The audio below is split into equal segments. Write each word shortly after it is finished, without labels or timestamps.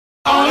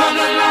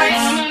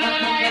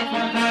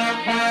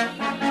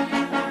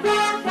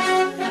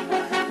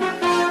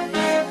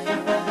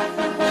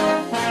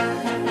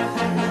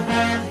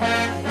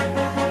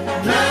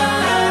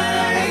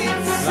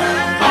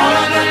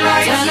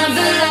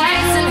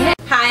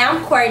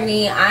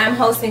Courtney. I'm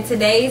hosting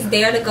today's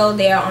Dare to Go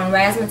There on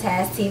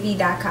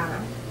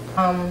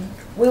RazzmatazzTV.com.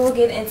 We will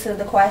get into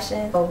the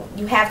question. So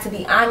you have to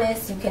be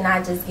honest. You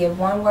cannot just give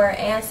one-word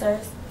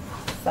answers.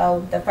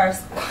 So the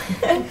first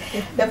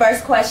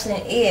question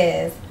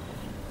is,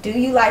 do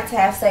you like to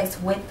have sex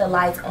with the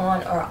lights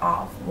on or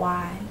off?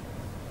 Why?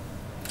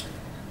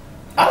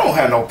 I don't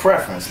have no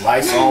preference.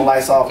 Lights on,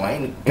 lights off. I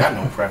ain't got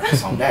no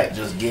preference on that.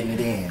 Just getting it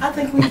in. I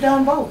think we've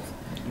done both.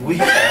 We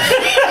have.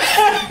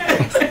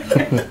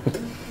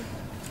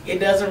 It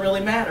doesn't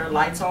really matter.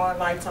 Lights on,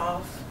 lights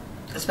off.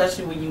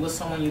 Especially when you with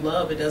someone you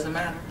love, it doesn't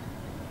matter.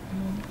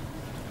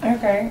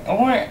 Okay,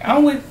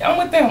 I'm with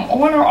them.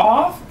 On or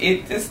off,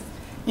 it just,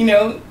 you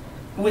know,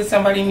 with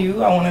somebody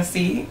new, I want to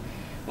see.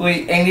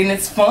 And then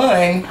it's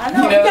fun. I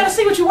know, you gotta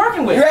see what you're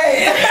working with.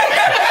 Right.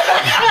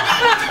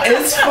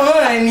 It's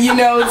fun, you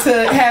know,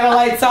 to have the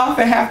lights off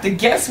and have to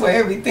guess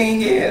where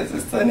everything is.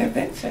 It's an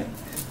adventure.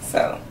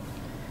 So.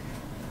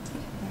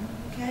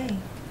 Okay.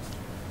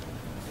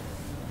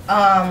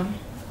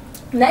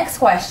 Next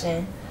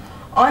question.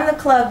 On the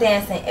club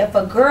dancing, if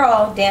a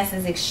girl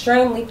dances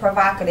extremely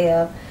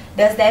provocative,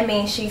 does that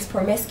mean she's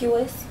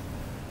promiscuous?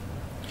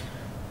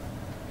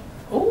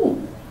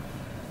 Ooh.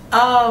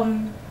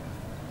 I'm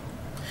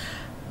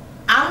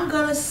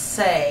gonna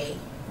say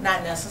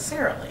not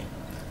necessarily.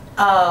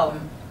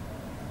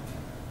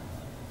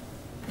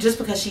 Just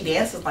because she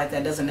dances like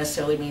that doesn't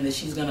necessarily mean that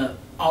she's gonna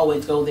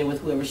always go there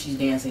with whoever she's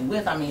dancing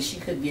with. I mean, she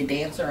could be a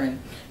dancer and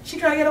she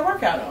try to get a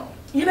workout on.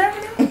 You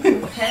never know.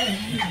 Okay.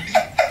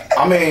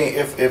 I mean,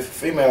 if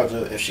female,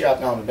 if she out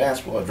there on the dance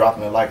floor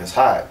dropping it like it's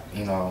hot,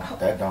 you know,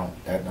 it don't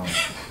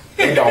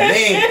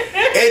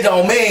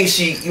mean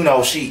she, you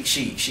know, she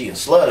a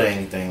slut or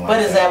anything like that.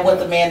 But is that what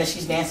the man that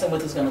she's dancing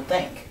with is gonna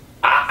think?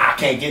 I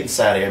can't get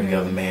inside of every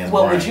other man's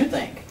What brain. would you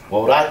think?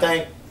 What would I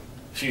think?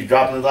 She's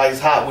dropping it like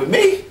it's hot with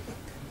me.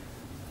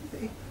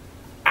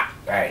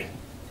 Hey,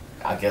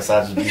 I guess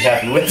I'd just be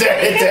happy with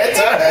that at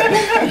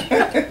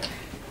that time.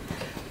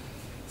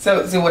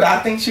 So would I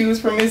think she was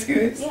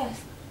promiscuous?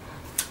 Yes.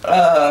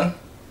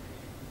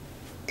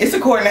 It's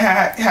according to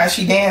how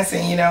she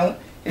dancing, you know.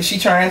 If she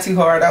trying too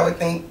hard, I would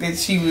think that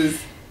she was,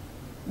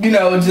 you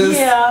know, just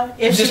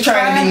if just she's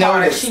trying to be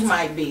hard, noticed. she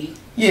might be.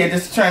 Yeah,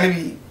 just trying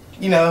to be,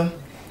 you know.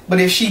 But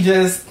if she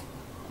just,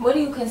 what do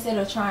you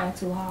consider trying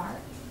too hard?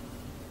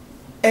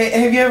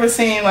 have you ever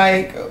seen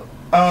like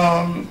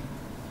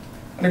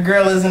the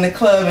girl is in the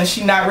club and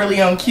she not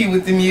really on cue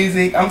with the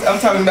music? I'm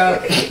talking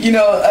about, you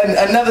know,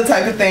 another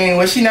type of thing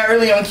where she not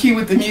really on cue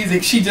with the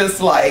music. She just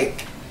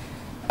like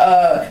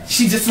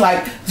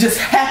just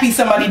happy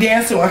somebody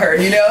dancing with her,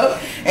 you know,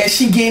 and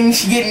she getting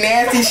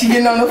nasty, she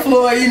getting on the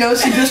floor, you know,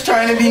 she just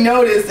trying to be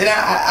noticed. And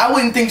I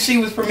wouldn't think she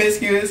was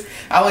promiscuous.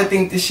 I would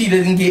think that she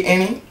doesn't get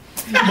any.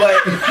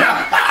 But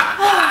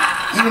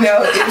you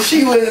know, if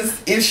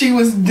she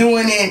was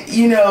doing it,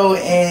 you know,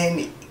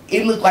 and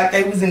it looked like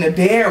they was in the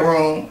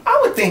bedroom, I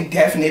would think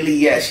definitely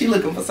yes. She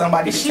looking for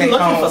somebody to take home. She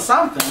looking for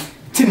something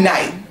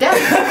tonight.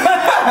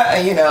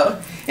 Definitely. You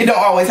know, it don't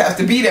always have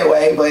to be that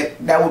way, but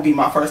that would be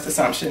my first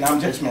assumption.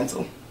 I'm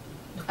judgmental.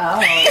 Oh.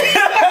 Okay.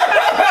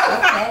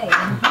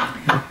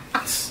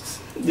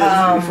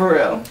 For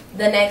real.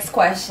 The next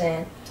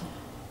question: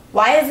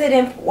 why is it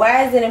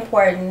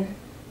important?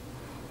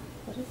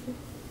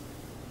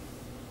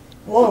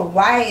 Well,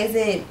 why is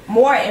it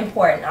more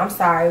important? I'm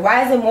sorry.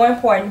 Why is it more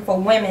important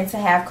for women to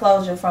have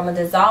closure from a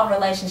dissolved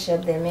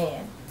relationship than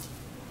men?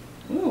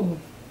 Ooh.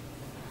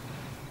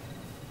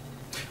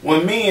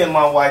 When me and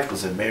my wife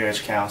was in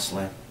marriage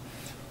counseling,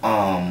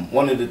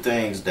 one of the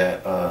things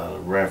that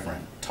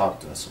Reverend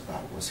talked to us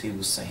about was he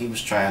was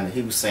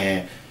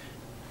saying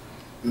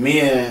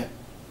men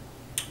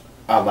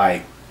are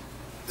like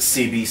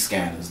CB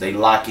scanners. They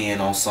lock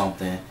in on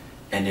something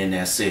and then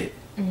that's it.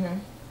 Mm-hmm.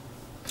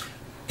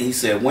 He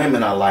said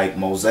women are like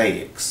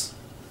mosaics,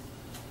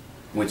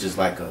 which is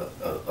like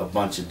a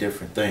bunch of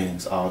different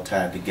things all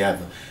tied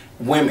together.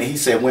 He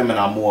said women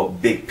are more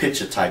big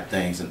picture type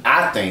things, and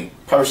I think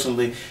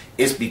personally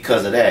it's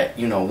because of that.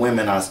 You know,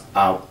 women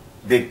are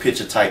big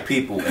picture type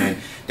people, and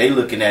they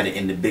looking at it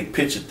in the big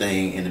picture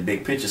thing, in the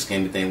big picture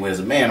scheme of thing. Whereas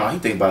a man, all he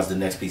think about is the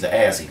next piece of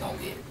ass he gonna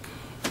get.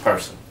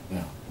 Personally, you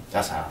know,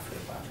 that's how I feel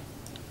about it.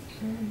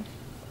 Mm-hmm.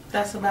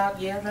 That's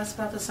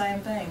about the same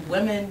thing.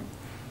 Women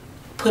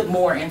put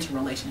more into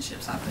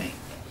relationships, I think.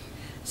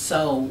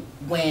 So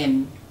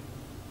when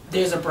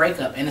there's a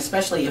breakup, and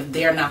especially if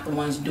they're not the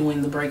ones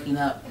doing the breaking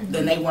up,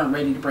 then they weren't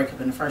ready to break up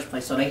in the first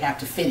place, so they have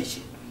to finish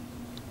it.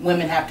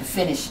 Women have to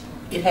finish.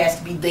 It has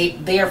to be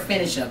their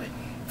finish of it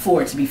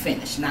for it to be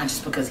finished, not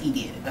just because he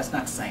did it. That's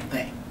not the same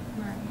thing.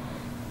 Right.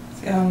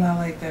 See, I'm not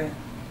like that.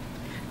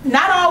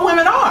 Not all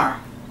women are.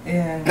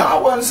 Yeah. No, I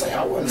wasn't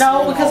saying.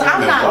 No, because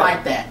I'm not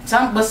like that.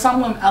 Some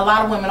women, a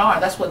lot of women are.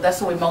 That's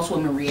the way most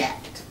women react.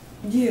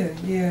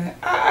 Yeah.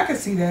 I can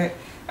see that.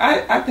 I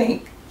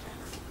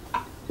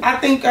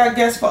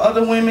guess for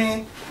other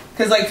women,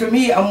 Because, like, for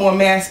me, I'm more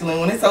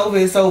masculine. When it's over,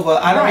 it's over.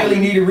 I don't really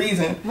need a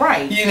reason.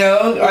 Right. You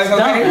know? Like,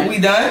 okay, we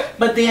done?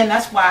 But then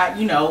that's why,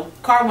 you know,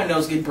 car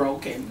windows get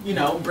broken. You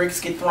know,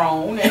 bricks get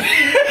thrown. And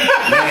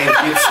names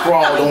get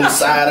scrawled on the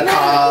side of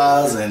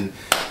cars and...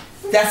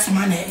 That's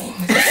my name.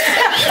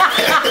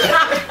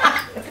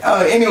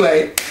 Oh,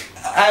 anyway,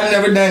 I've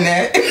never done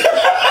that.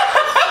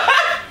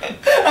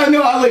 I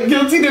know I look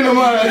guilty to the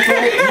mind.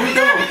 Right? You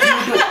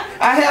do.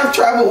 I have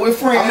traveled with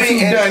friends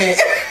who've done it.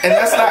 And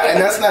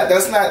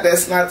that's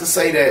not to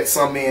say that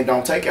some men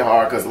don't take it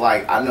hard, because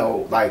like I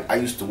know, like I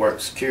used to work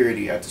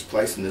security at this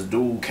place, and this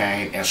dude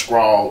came and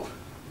scrawled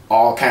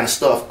all kind of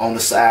stuff on the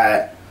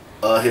side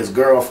of his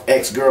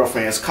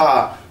ex-girlfriend's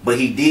car, but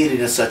he did it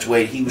in such a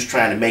way that he was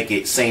trying to make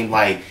it seem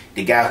like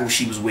the guy who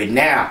she was with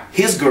now,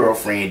 his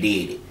girlfriend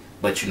did it.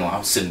 But you know, I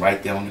was sitting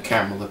right there on the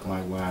camera looking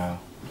like, wow.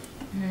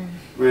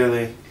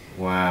 Really?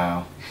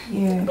 Wow.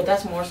 Yeah. But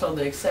that's more so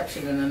the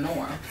exception than the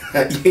norm.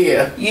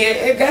 Yeah.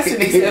 Yeah, that's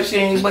an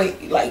exception.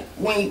 But like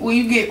when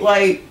you get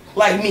like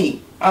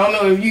me, I don't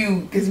know if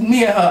you, because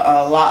me and her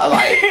are a lot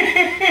alike.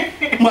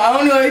 But I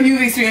don't know if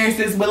you've experienced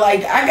this, but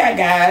like I got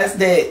guys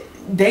that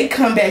they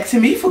come back to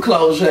me for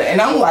closure,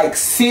 and I'm like,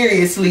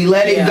 seriously,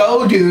 let it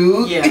go,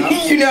 dude.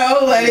 Yeah. You know,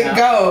 let it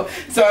go.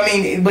 So I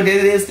mean, but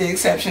it is the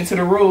exception to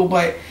the rule.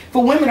 But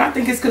for women, I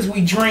think it's because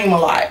we dream a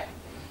lot.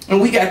 And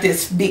we got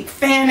this big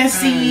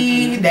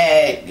fantasy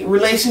that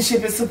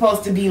relationship is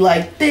supposed to be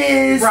like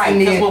this. Right,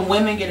 because when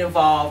women get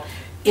involved,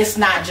 it's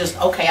not just,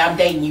 okay, I'm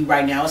dating you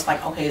right now. It's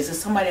like, okay, is this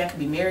somebody I could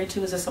be married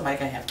to? Is this somebody I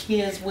can have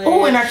kids with?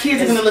 Oh, and our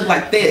kids are going to look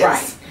like this.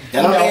 Right.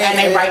 You know, and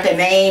they write their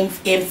name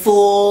in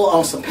full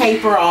on some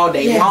paper all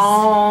day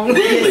long.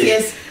 Really?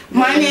 Yes.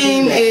 My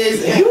name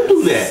is... You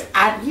do that?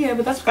 Yeah,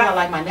 but that's because I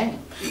like my name.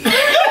 I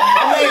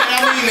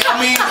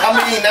mean,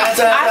 9 times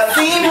I've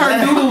seen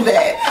her do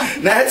that.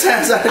 9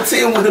 times out of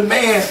 10 with a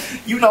man,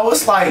 you know,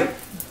 it's like,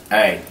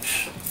 hey,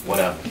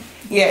 whatever.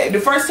 Yeah, the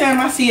first time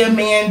I see a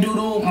man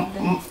doodle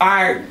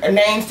our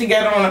names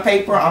together on a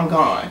paper, I'm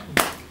gone.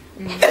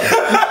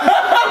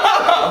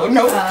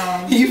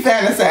 Nope, you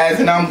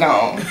fantasizing, I'm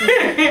gone.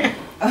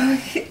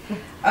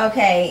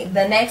 Okay,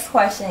 the next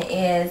question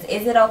is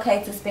it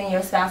okay to spend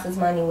your spouse's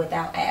money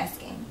without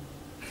asking?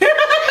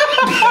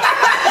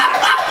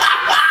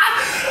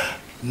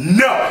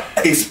 No,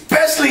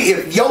 especially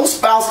if your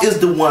spouse is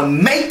the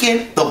one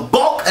making the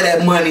bulk of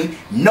that money.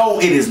 No,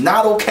 it is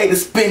not okay to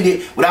spend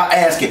it without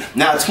asking.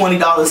 Now,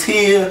 $20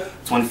 here,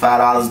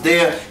 $25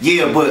 there,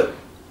 yeah, but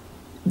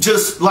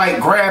just like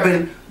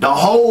grabbing the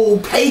whole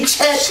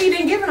paycheck. She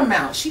didn't give an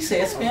amount. She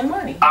said spend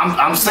money.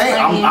 I'm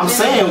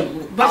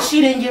saying, but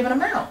she didn't give an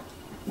amount.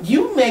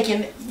 You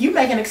making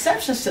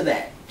exceptions to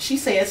that. She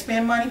said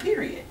spend money,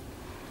 period.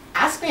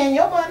 I spend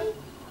your money.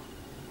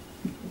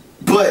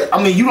 But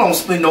I mean, you don't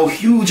spend no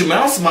huge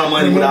amounts of my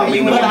money without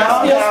me knowing. But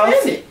I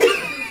still spend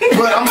it.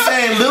 But I'm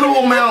saying little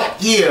amount,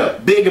 yeah.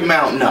 Big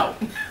amount, no.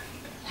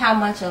 How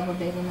much of a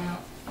big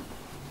amount?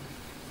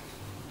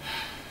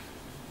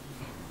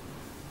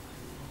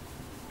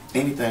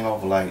 Anything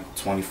over like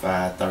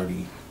 $25,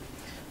 $30.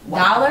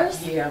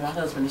 Dollars? Yeah, my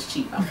husband is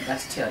cheap. I forgot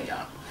to tell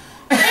y'all.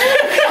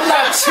 I'm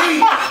not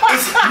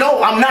cheap.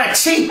 No, I'm not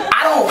cheap.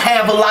 I don't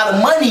have a lot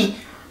of money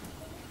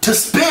to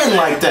spend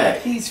like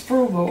that. He's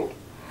frugal.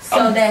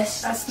 So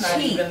that's not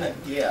cheap. even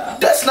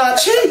That's not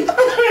cheap.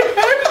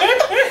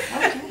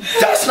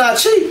 That's not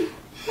cheap.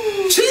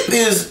 Cheap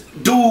is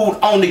dude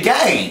on the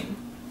game.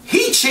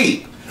 He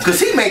cheap because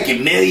he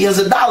making millions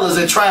of dollars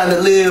and trying to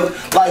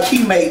live like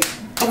he make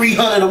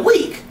 $300 a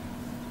week.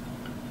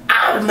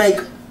 I would make,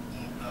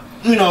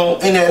 you know,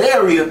 in that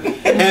area,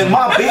 and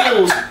my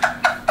bills,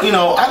 you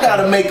know, I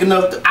gotta make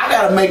enough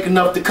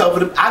to cover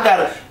the.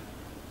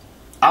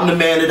 I'm the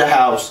man of the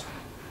house.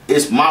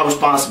 It's my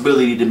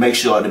responsibility to make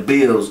sure the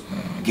bills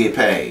get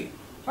paid.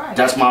 Right.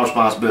 That's my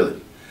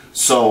responsibility.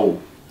 So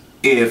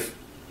and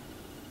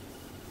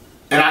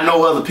I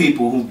know other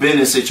people who've been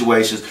in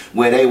situations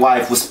where their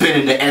wife was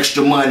spending the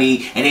extra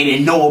money and they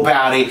didn't know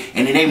about it,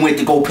 and then they went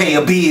to go pay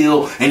a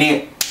bill, and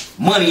then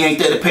money ain't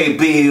there to pay a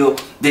bill,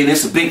 then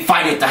it's a big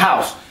fight at the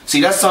house.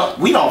 See, that's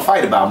something we don't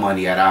fight about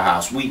money at our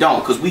house. We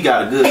don't, because we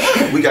got good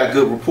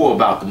rapport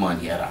about the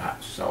money at our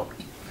house. So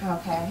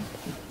okay.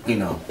 You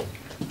know.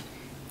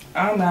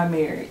 I'm not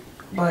married,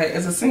 but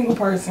as a single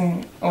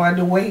person, or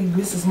the way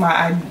this is my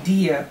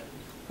idea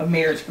of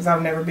marriage, because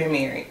I've never been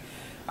married,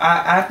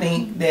 I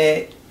think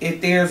that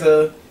if there's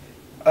a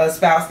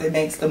spouse that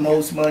makes the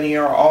most money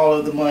or all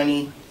of the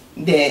money,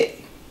 that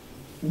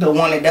the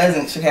one that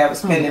doesn't should have a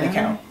spending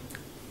account.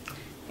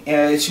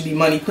 And it should be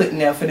money put in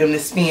there for them to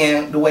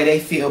spend the way they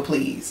feel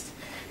pleased.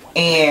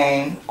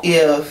 And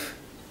if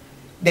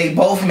they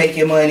both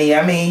making money,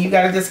 I mean, you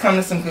got to just come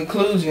to some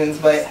conclusions,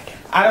 but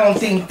I don't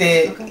think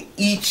that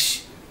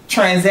each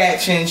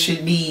transaction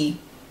should be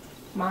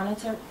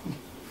monitored.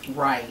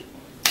 Right.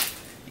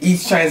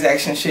 Each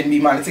transaction shouldn't be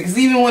monitored. Because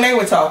even when they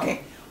were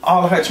talking,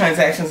 all of her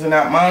transactions are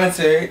not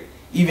monitored,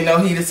 even though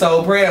he's the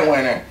sole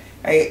breadwinner.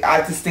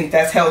 I just think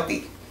that's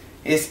healthy.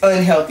 It's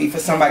unhealthy for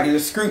somebody to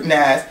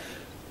scrutinize.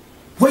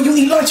 Where you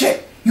eat lunch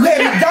at? You had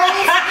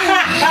McDonald's?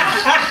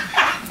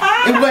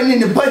 It wasn't in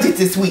the budget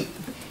this week.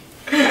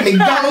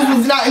 McDonald's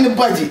was not in the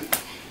budget.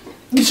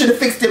 You should have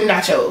fixed them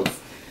nachos.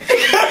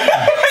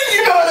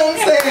 You know what I'm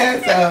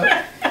saying? So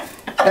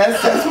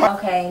that's my.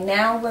 Okay,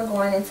 now we're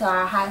going into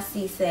our hot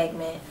seat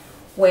segment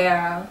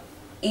where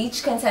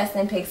each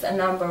contestant picks a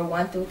number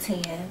 1 through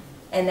 10,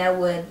 and that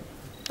would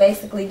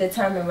basically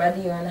determine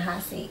whether you're in the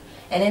hot seat.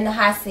 And in the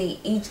hot seat,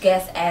 each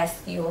guest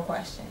asks you a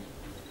question.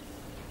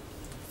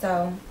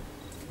 So,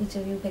 each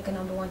of you pick a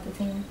number 1 through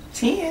 10.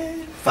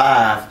 10.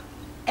 5.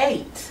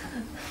 8.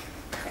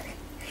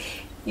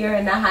 You're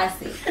in the hot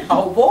seat.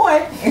 Oh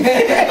boy.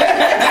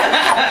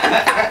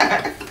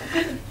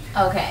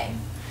 Okay.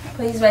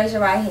 Please raise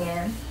your right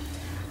hand.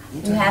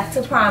 You have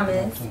to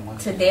promise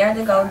to dare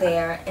to go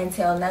there and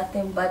tell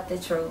nothing but the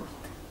truth.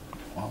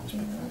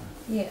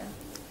 Yeah.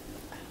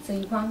 So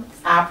you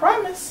promise? I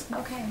promise.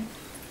 Okay.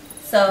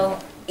 So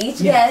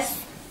each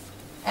guest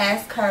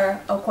asks her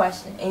a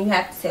question and you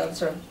have to tell the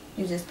truth.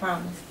 You just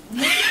promise.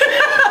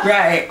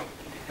 Right.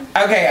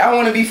 Okay, I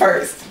want to be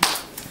first.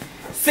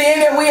 Seeing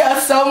that we are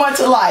so much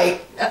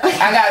alike,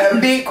 I got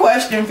a big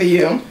question for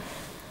you.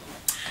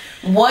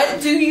 What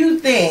do you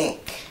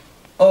think,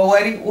 or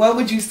what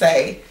would you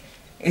say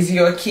is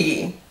your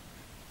key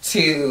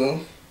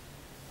to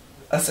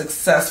a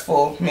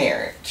successful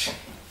marriage?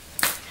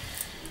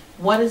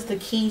 What is the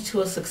key to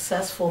a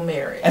successful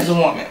marriage? As a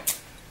woman.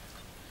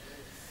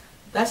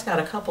 That's got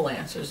a couple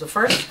answers. The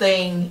first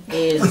thing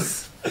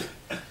is,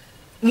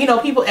 you know,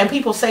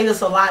 people say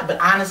this a lot, but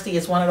honesty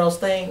is one of those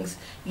things.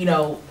 You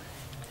know,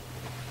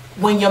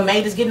 when your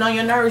mate is getting on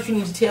your nerves, you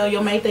need to tell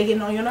your mate they're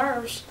getting on your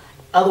nerves.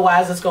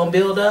 Otherwise, it's going to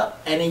build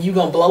up, and then you're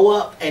going to blow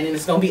up, and then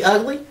it's going to be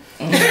ugly.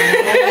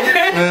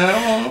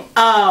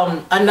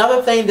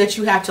 Another thing that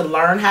you have to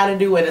learn how to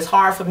do, and it's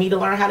hard for me to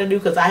learn how to do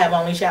because I have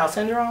only child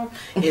syndrome,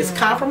 is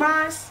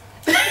compromise.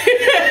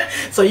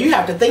 So you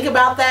have to think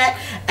about that.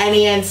 And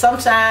then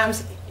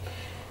sometimes,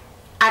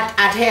 I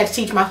had to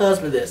teach my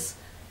husband this.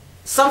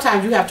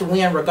 Sometimes you have to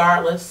win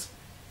regardless.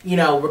 You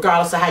know,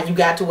 regardless of how you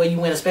got to where you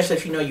win, especially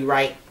if you know you're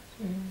right.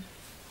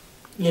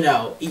 You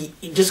know,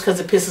 just because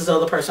it pisses the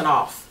other person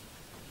off.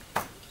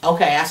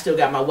 Okay, I still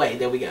got my way.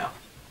 There we go.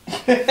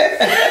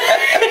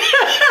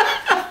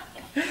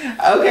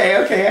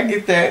 Okay, I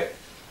get that.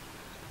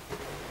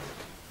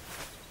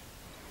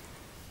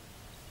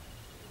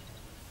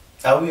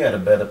 Are we at a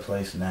better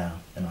place now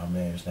in our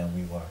marriage than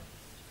we were?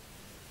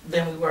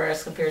 Than we were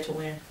as compared to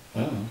when?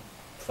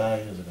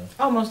 5 years ago.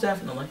 Oh, most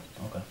definitely.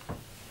 Okay.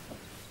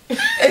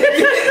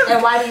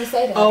 And why do you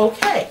say that?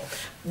 Okay.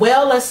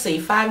 Well, let's see.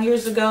 5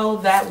 years ago,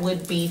 that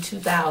would be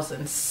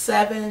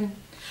 2007.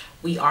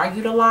 We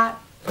argued a lot.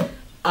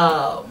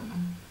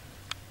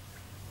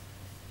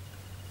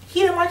 He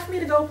didn't like for me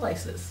to go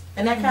places.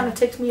 And that kind of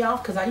ticked me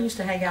off because I used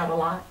to hang out a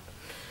lot.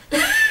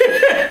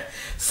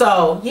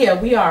 So, yeah,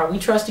 we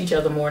trust each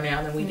other more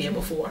now than we did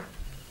before.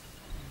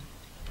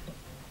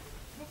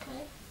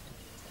 Okay.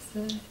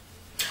 That's good.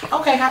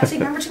 Okay, hot seat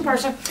number 2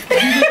 person.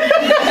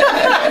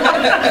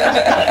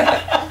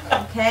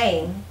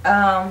 Okay.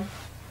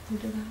 Who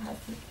do the hot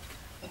seat?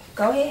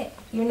 Go ahead.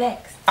 You're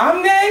next.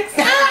 I'm next.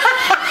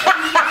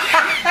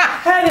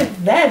 How did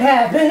that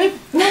happen?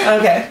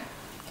 Okay.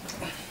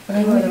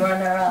 You were the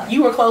runner up.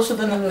 You were closer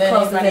than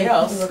anybody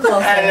else. You were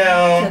closer I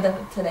know.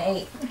 to the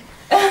 8.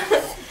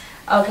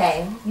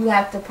 Okay. You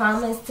have to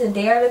promise to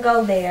dare to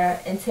go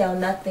there and tell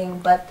nothing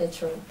but the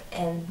truth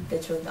and the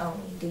truth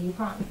only. Do you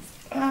promise?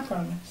 I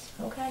promise.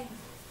 Okay.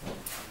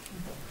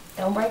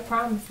 Don't break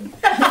promises.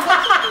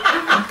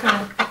 Okay.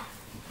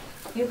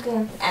 You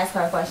can ask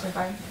her a question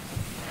first.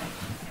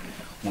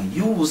 When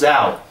you was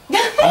out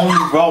on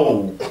the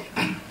road,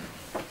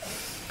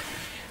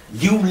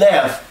 you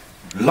left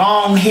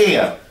long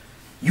hair.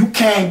 You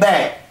came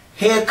back,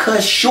 hair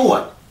cut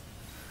short.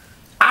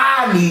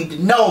 I need to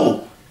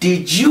know,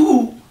 did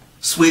you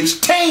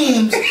switch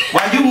teams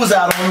while you was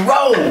out on the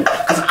road?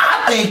 Because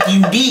I think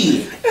you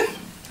did.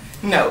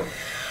 No.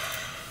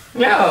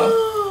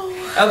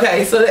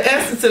 Okay, so the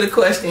answer to the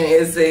question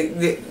is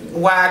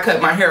why I cut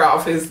my hair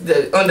off is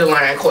the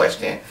underlying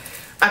question.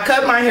 I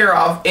cut my hair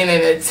off in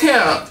an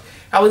attempt.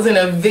 I was in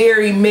a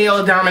very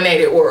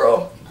male-dominated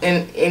world,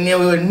 and there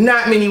were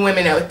not many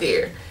women out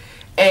there,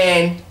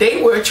 and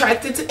they were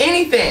attracted to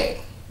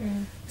anything.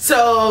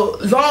 So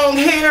long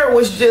hair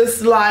was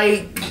just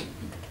like,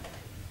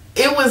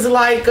 it was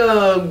like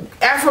a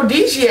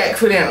aphrodisiac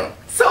for them.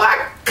 So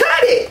I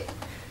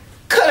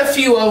cut a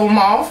few of them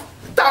off.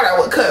 Thought I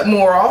would cut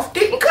more off.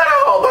 Didn't cut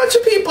a whole bunch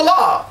of people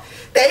off.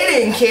 They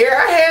didn't care.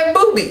 I had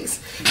boobies,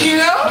 you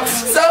know.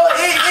 So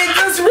it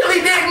just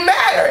really didn't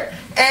matter.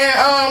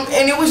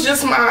 And it was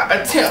just my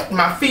attempt,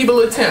 my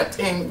feeble attempt.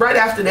 And right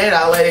after that,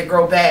 I let it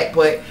grow back.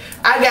 But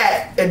I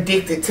got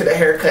addicted to the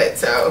haircut,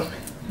 so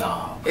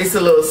No. it's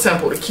a little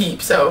simple to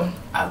keep. So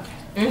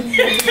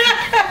Okay.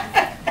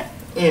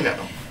 you know.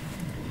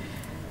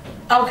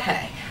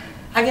 Okay.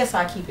 I guess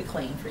I'll keep it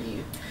clean for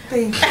you.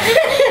 Thank you.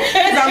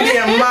 'Cause I'm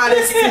being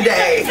modest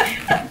today.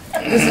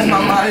 This is my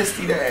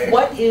modesty day.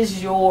 What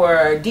is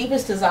your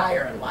deepest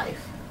desire in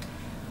life?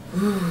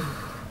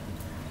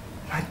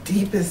 My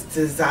deepest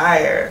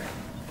desire.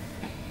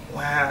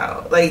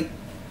 Wow. Like,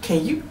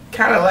 can you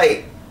kind of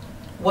like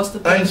What's the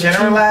thing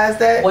ungeneralize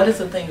that? What is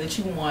the thing that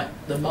you want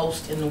the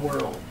most in the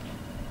world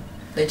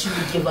that you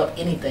would give up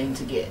anything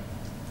to get?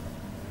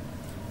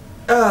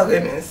 Oh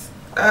goodness.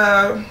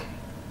 To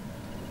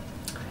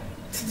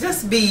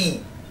just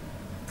be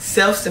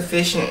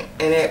self-sufficient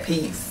and at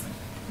peace.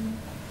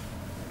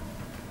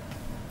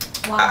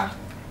 Wow.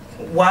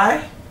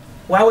 Why?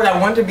 Why would I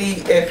want to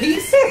be at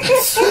peace?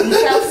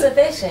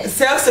 Self-sufficient.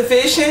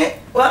 Self-sufficient?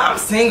 Well, I'm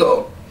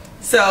single.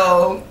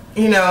 So,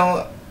 you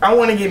know, I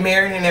want to get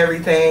married and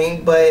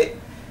everything, but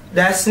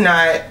that's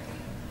not,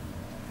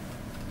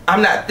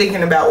 I'm not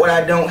thinking about what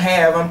I don't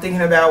have. I'm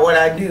thinking about what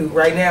I do.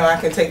 Right now, I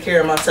can take care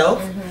of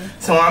myself.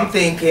 So I'm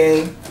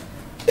thinking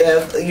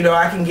if, you know,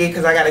 I can get,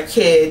 because I got a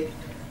kid,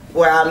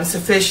 where I'm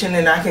sufficient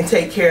and I can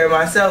take care of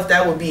myself,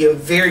 that would be a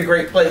very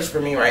great place for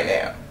me right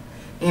now.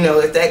 You know,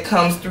 if that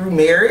comes through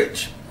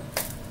marriage,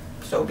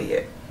 so be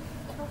it.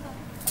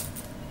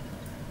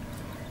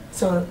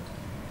 So,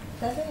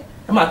 That's it.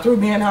 am I through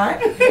being hot?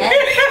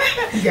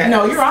 Next. Yes.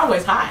 No, you're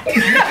always hot.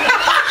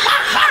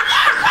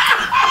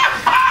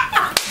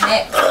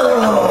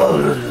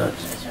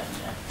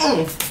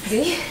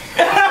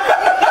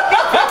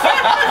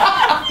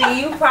 Do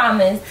you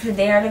promise to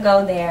dare to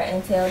go there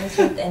and tell the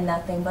truth and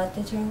nothing but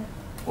the truth?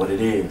 What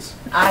it is.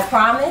 I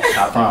promise.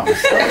 I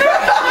promise.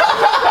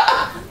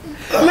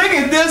 Look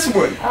at this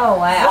one. Oh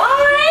wow.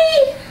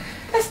 Why?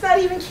 That's not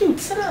even cute.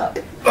 Sit up.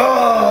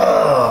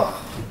 Oh.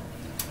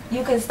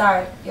 You can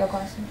start your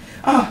question.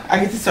 Oh, I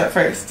get to start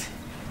first.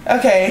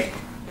 Okay.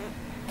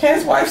 Can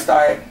his wife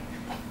start?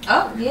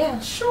 Oh yeah.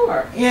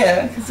 Sure.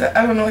 Yeah, because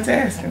I don't know what to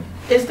ask him.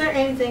 Is there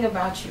anything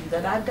about you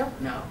that I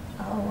don't know?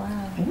 Oh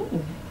wow.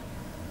 Ooh.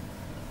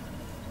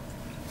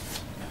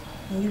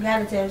 You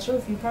gotta tell the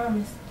truth. You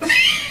promise.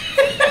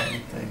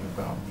 Anything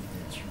about me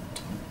that you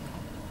don't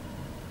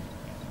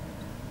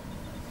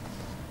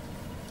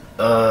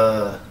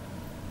know?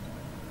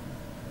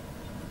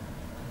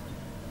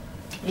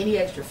 Any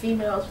extra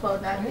females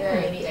floating out there?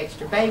 Any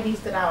extra babies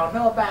that I don't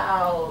know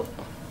about?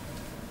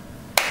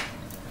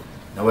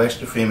 No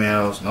extra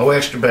females, no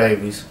extra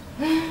babies.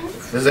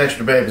 If there's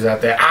extra babies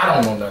out there, I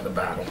don't know nothing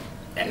about them,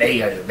 and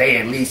they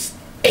at least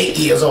 8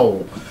 years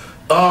old.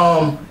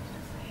 I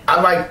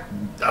like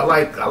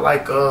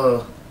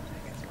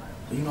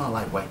you know I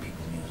like white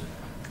people music.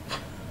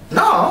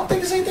 No, I don't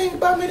think there's anything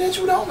about me that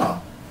you don't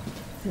know.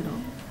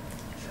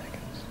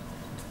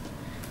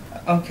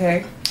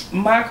 Okay.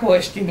 My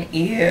question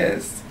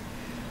is,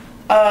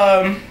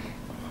 I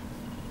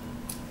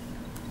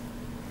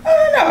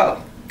don't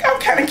know. I'm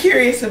kind of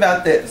curious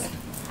about this.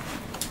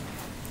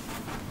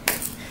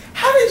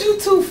 How did you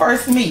two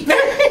first meet?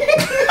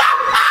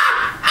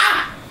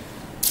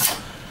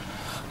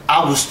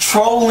 I was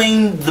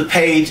trolling the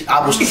page.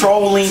 I was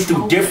trolling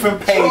through different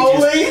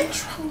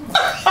pages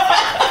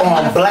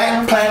on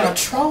Black A Planet.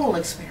 troll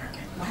experiment.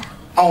 Wow.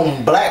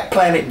 On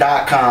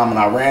blackplanet.com, and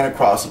I ran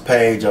across a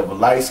page of a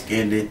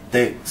light-skinned,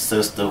 thick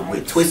sister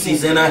with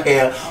twisties in her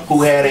hair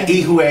who had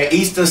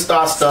Eastern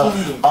Star stuff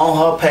on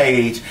her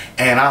page,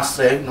 and I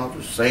said, you know,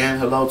 just saying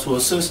hello to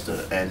her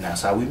sister, and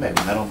that's how we met.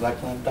 We met on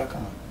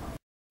blackplanet.com.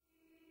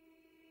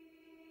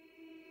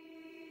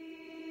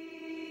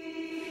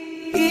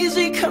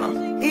 Easy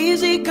come,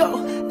 easy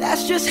go,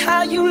 that's just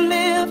how you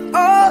live.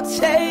 Oh,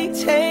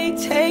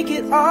 take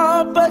it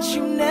all, but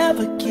you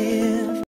never give.